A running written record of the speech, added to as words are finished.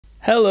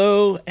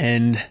Hello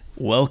and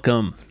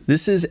welcome.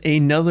 This is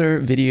another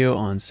video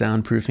on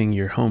soundproofing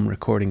your home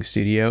recording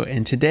studio,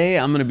 and today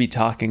I'm going to be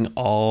talking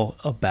all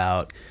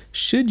about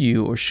should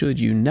you or should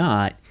you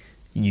not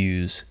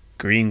use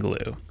green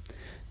glue.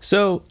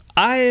 So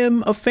I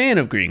am a fan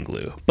of green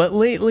glue, but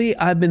lately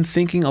I've been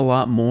thinking a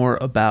lot more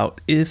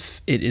about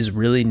if it is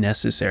really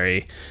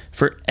necessary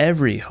for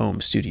every home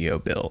studio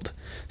build.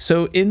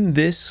 So in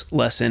this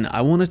lesson,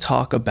 I want to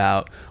talk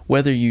about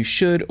whether you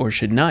should or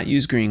should not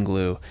use green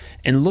glue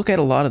and look at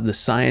a lot of the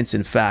science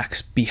and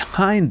facts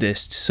behind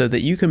this so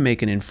that you can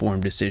make an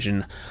informed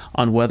decision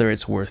on whether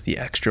it's worth the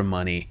extra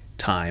money,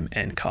 time,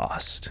 and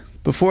cost.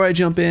 Before I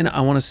jump in,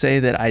 I want to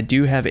say that I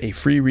do have a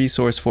free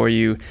resource for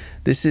you.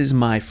 This is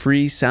my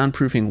free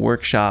soundproofing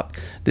workshop.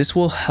 This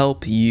will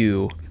help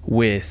you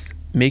with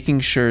making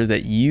sure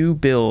that you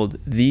build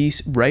the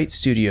right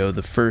studio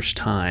the first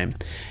time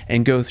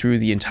and go through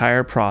the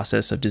entire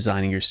process of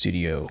designing your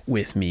studio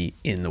with me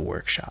in the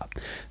workshop.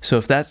 So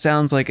if that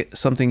sounds like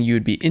something you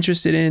would be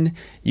interested in,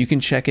 you can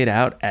check it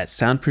out at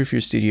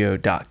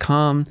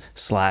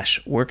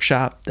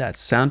soundproofyourstudio.com/workshop.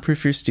 That's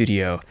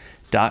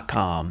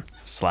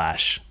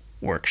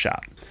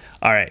soundproofyourstudio.com/workshop.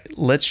 All right,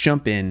 let's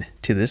jump in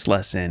to this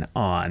lesson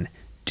on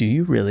do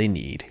you really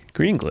need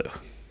green glue?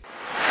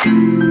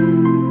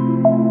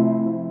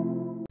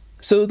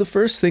 So the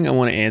first thing I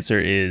want to answer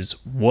is,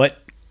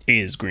 what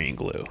is green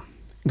glue?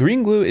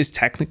 Green glue is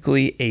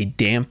technically a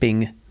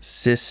damping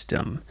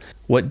system.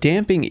 What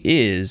damping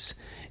is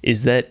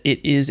that it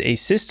is a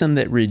system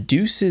that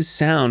reduces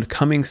sound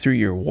coming through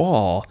your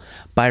wall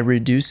by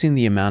reducing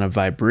the amount of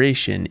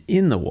vibration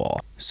in the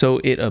wall.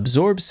 So it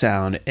absorbs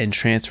sound and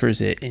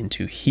transfers it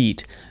into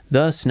heat,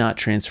 thus not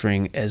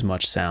transferring as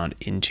much sound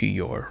into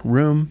your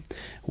room,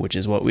 which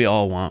is what we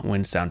all want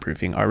when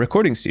soundproofing our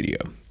recording studio.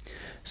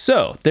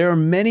 So there are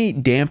many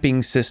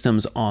damping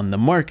systems on the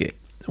market.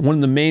 One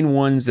of the main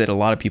ones that a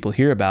lot of people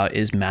hear about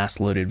is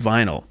mass-loaded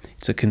vinyl.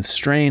 It's a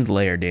constrained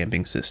layer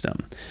damping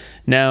system.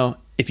 Now,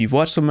 if you've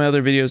watched some of my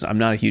other videos, I'm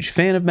not a huge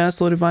fan of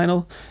mass-loaded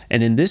vinyl.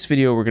 And in this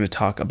video, we're going to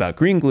talk about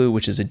green glue,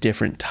 which is a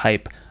different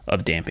type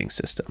of damping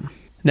system.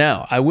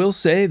 Now, I will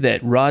say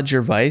that Rod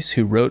Gervais,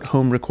 who wrote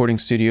Home Recording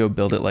Studio,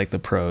 Build It Like the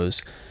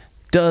Pros,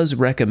 does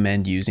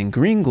recommend using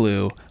green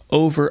glue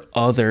over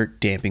other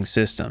damping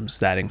systems.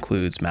 That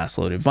includes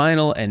mass-loaded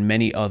vinyl and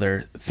many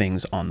other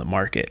things on the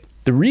market.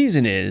 The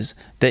reason is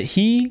that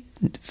he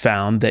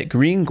found that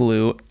green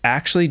glue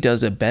actually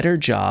does a better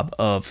job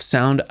of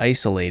sound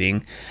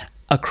isolating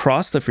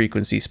across the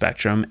frequency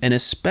spectrum, and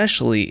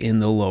especially in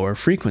the lower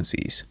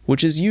frequencies,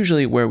 which is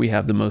usually where we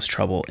have the most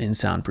trouble in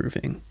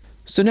soundproofing.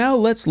 So now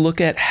let's look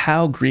at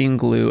how green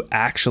glue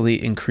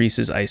actually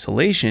increases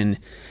isolation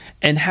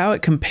and how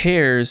it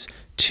compares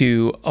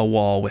to a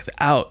wall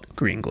without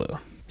green glue.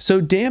 So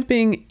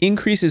damping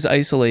increases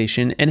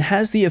isolation and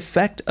has the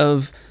effect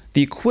of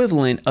the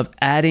equivalent of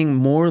adding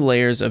more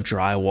layers of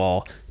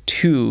drywall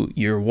to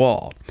your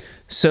wall.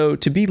 So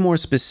to be more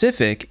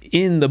specific,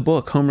 in the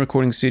book Home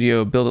Recording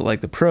Studio, Build It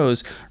Like the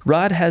Pros,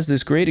 Rod has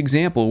this great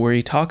example where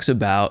he talks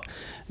about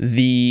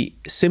the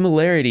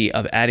similarity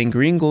of adding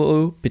green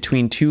glue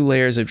between two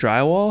layers of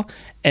drywall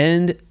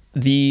and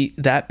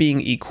that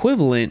being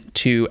equivalent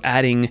to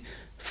adding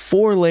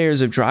 4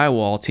 layers of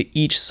drywall to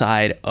each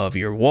side of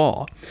your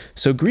wall.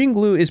 So green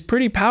glue is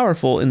pretty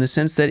powerful in the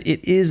sense that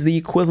it is the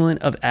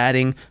equivalent of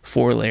adding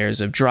 4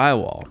 layers of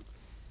drywall.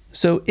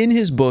 So in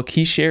his book,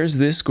 he shares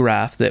this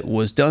graph that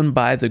was done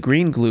by the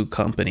green glue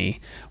company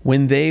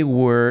when they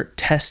were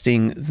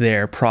testing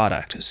their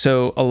product.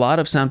 So a lot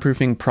of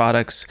soundproofing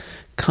products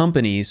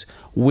companies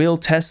will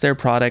test their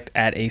product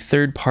at a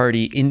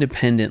third-party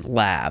independent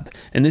lab.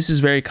 And this is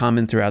very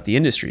common throughout the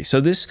industry.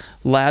 So this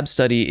lab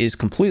study is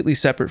completely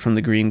separate from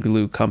the green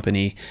glue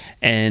company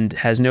and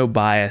has no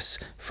bias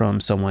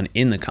from someone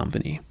in the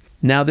company.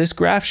 Now this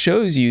graph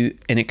shows you,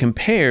 and it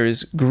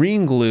compares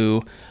green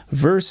glue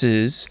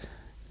versus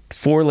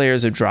 4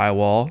 layers of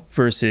drywall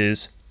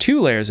versus 2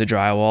 layers of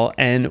drywall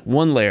and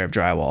 1 layer of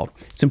drywall.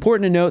 It's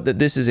important to note that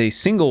this is a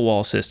single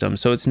wall system,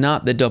 so it's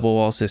not the double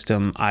wall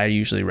system I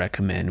usually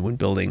recommend when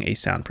building a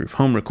soundproof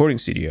home recording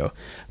studio,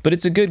 but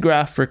it's a good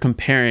graph for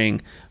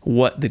comparing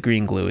what the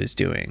green glue is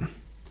doing.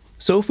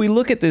 So if we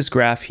look at this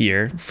graph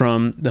here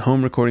from the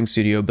Home Recording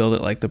Studio, Build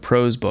It Like the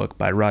Pros book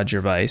by Rod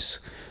Gervais,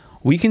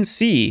 we can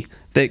see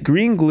that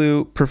green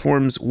glue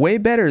performs way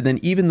better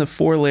than even the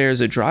 4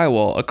 layers of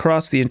drywall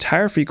across the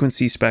entire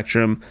frequency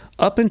spectrum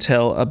up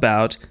until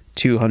about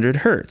 200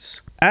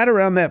 Hertz. At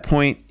around that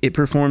point, it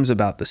performs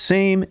about the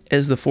same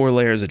as the 4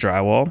 layers of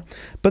drywall,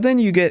 but then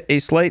you get a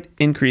slight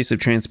increase of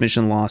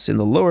transmission loss in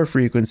the lower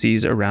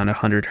frequencies around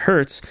 100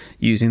 Hertz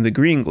using the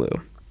green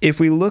glue. If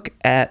we look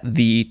at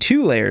the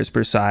 2 layers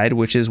per side,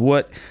 which is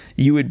what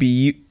you would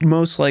be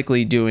most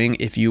likely doing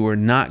if you were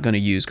not going to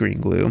use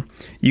green glue,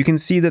 you can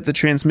see that the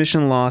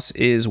transmission loss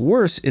is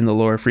worse in the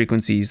lower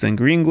frequencies than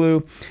green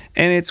glue,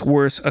 and it's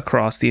worse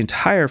across the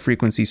entire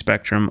frequency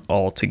spectrum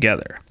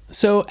altogether.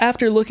 So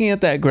after looking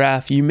at that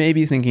graph, you may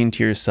be thinking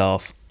to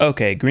yourself,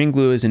 okay, green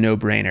glue is a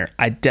no-brainer.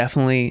 I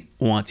definitely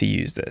want to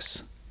use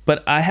this.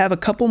 But I have a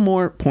couple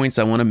more points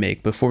I want to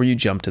make before you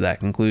jump to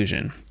that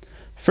conclusion.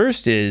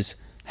 First is,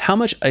 how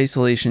much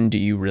isolation do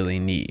you really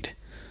need?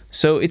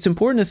 So it's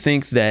important to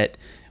think that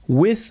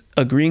with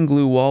a green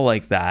glue wall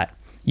like that,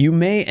 you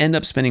may end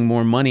up spending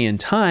more money and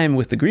time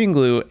with the green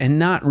glue and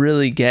not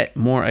really get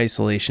more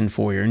isolation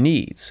for your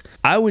needs.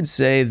 I would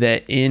say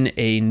that in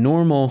a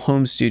normal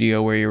home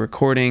studio where you're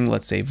recording,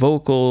 let's say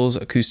vocals,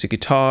 acoustic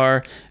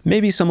guitar,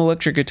 maybe some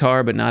electric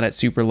guitar, but not at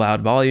super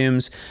loud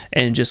volumes,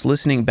 and just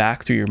listening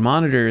back through your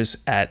monitors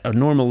at a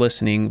normal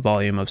listening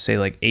volume of say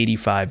like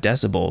 85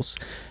 decibels,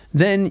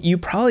 then you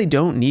probably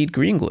don't need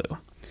green glue.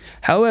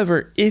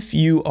 However, if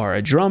you are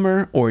a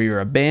drummer or you're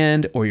a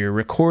band or you're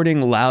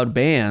recording loud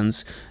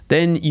bands,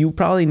 then you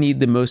probably need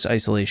the most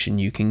isolation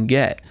you can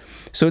get.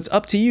 So it's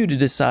up to you to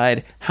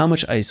decide how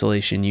much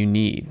isolation you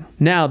need.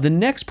 Now, the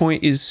next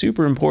point is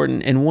super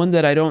important and one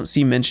that I don't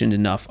see mentioned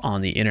enough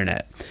on the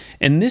internet.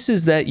 And this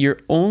is that you're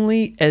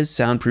only as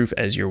soundproof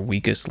as your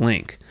weakest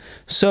link.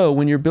 So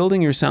when you're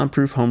building your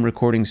soundproof home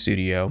recording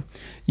studio,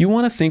 you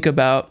want to think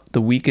about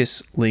the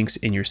weakest links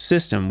in your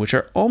system, which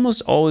are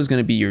almost always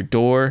going to be your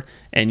door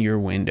and your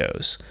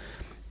windows.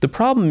 The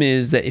problem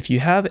is that if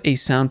you have a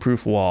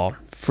soundproof wall,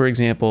 for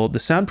example, the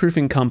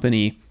soundproofing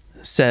company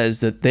says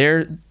that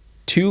their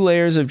 2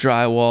 layers of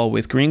drywall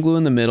with green glue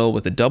in the middle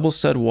with a double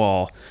stud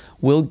wall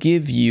will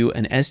give you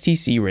an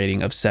STC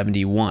rating of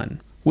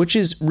 71, which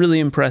is really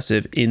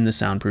impressive in the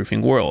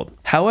soundproofing world.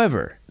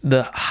 However,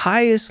 the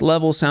highest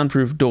level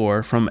soundproof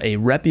door from a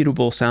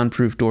reputable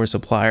soundproof door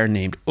supplier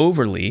named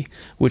Overly,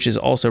 which is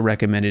also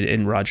recommended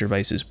in Rod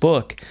Gervais's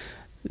book,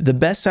 the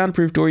best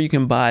soundproof door you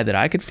can buy that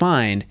I could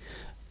find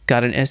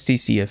got an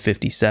STC of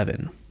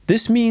 57.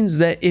 This means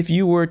that if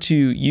you were to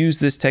use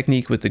this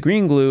technique with the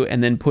green glue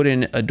and then put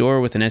in a door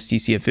with an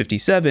STC of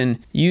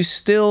 57, you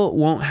still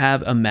won't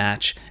have a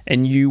match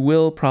and you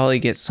will probably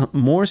get some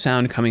more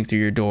sound coming through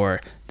your door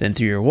than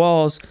through your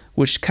walls,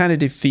 which kind of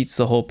defeats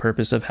the whole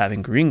purpose of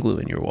having green glue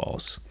in your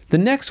walls. The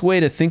next way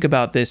to think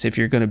about this if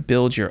you're going to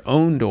build your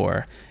own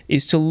door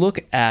is to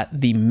look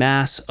at the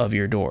mass of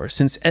your door,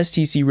 since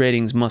STC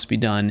ratings must be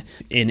done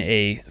in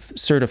a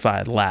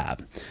certified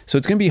lab. So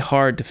it's going to be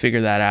hard to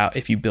figure that out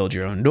if you build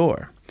your own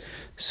door.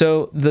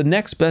 So the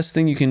next best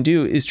thing you can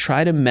do is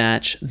try to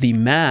match the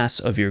mass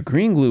of your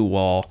green glue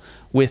wall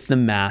with the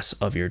mass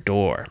of your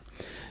door.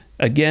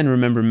 Again,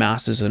 remember,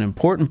 mass is an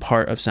important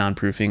part of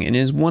soundproofing and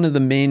is one of the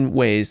main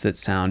ways that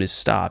sound is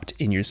stopped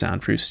in your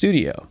soundproof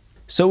studio.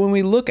 So when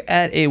we look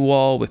at a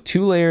wall with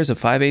 2 layers of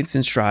 5/8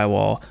 inch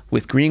drywall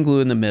with green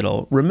glue in the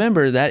middle,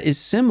 remember that is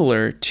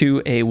similar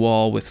to a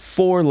wall with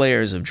 4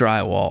 layers of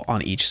drywall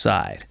on each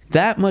side.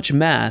 That much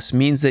mass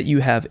means that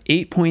you have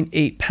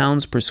 8.8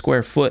 pounds per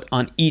square foot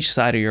on each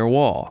side of your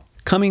wall,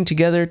 coming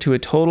together to a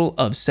total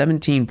of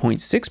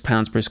 17.6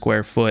 pounds per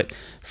square foot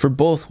for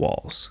both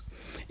walls.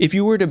 If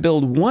you were to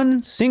build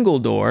one single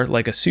door,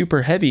 like a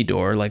super heavy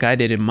door like I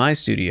did in my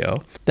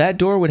studio, that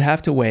door would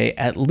have to weigh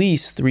at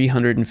least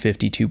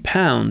 352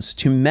 pounds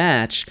to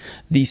match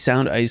the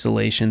sound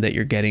isolation that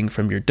you're getting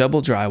from your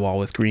double drywall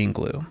with green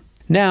glue.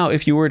 Now,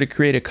 if you were to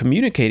create a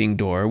communicating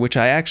door, which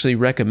I actually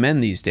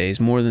recommend these days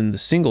more than the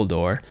single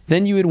door,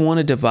 then you would want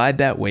to divide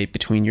that weight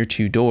between your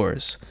 2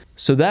 doors.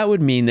 So that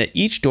would mean that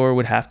each door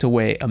would have to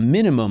weigh a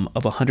minimum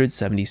of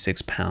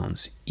 176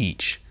 pounds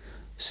each.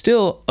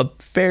 Still a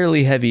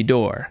fairly heavy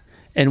door,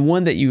 and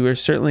one that you are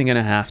certainly going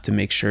to have to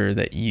make sure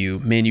that you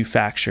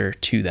manufacture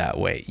to that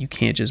weight. You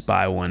can't just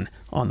buy one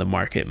on the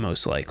market,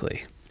 most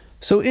likely.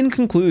 So in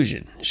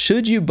conclusion,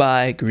 should you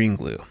buy green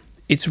glue?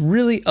 It's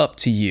really up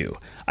to you.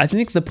 I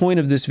think the point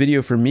of this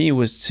video for me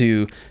was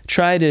to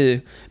try to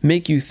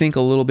make you think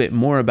a little bit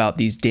more about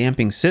these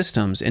damping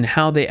systems and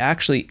how they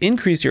actually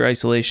increase your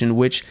isolation,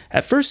 which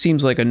at first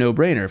seems like a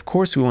no-brainer. Of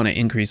course we want to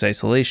increase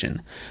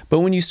isolation. But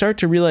when you start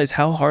to realize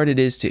how hard it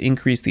is to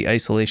increase the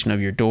isolation of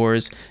your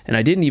doors, and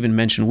I didn't even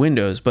mention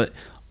windows, but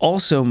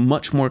also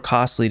much more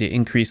costly to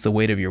increase the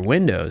weight of your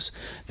windows,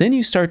 then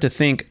you start to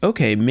think,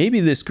 okay, maybe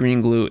this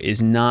green glue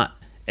is not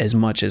as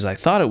much as I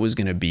thought it was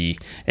going to be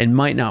and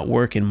might not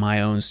work in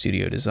my own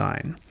studio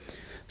design.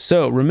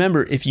 So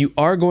remember, if you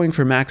are going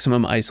for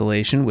maximum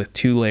isolation with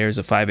 2 layers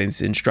of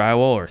 5/8 inch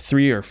drywall or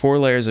 3 or 4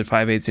 layers of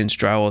 5/8 inch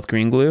drywall with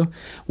green glue,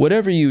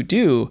 whatever you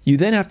do, you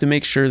then have to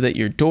make sure that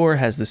your door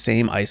has the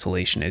same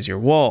isolation as your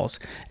walls.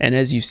 And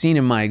as you've seen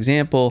in my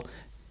example,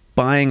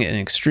 buying an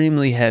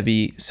extremely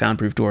heavy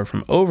soundproof door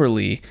from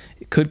Overly,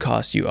 it could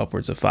cost you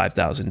upwards of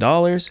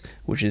 $5,000,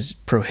 which is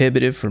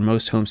prohibitive for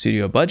most home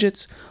studio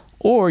budgets.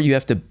 Or you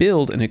have to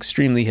build an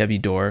extremely heavy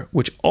door,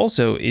 which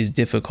also is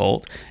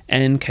difficult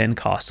and can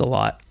cost a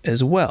lot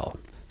as well.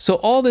 So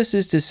all this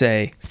is to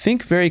say,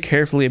 think very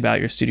carefully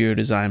about your studio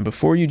design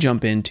before you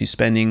jump into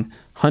spending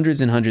hundreds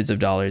and hundreds of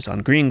dollars on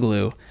green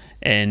glue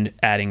and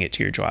adding it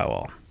to your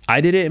drywall. I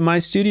did it in my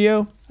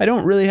studio. I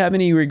don't really have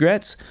any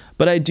regrets,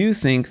 but I do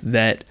think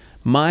that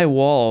my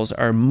walls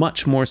are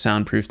much more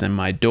soundproof than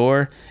my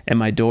door, and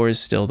my door is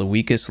still the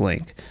weakest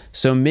link.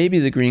 So maybe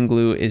the green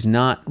glue is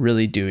not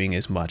really doing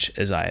as much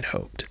as I had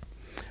hoped.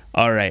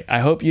 All right, I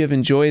hope you have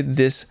enjoyed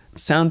this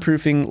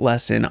soundproofing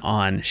lesson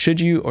on should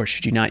you or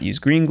should you not use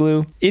green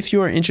glue. If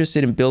you are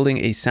interested in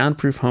building a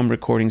soundproof home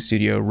recording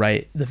studio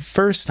right the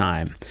first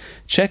time,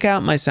 check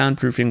out my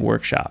soundproofing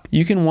workshop.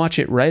 You can watch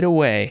it right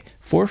away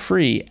for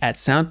free at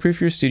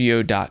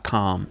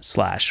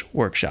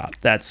soundproofyourstudio.com/workshop.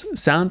 That's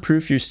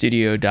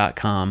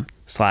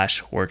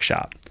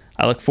soundproofyourstudio.com/workshop.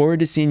 I look forward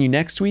to seeing you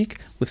next week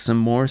with some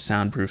more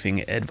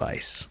soundproofing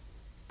advice.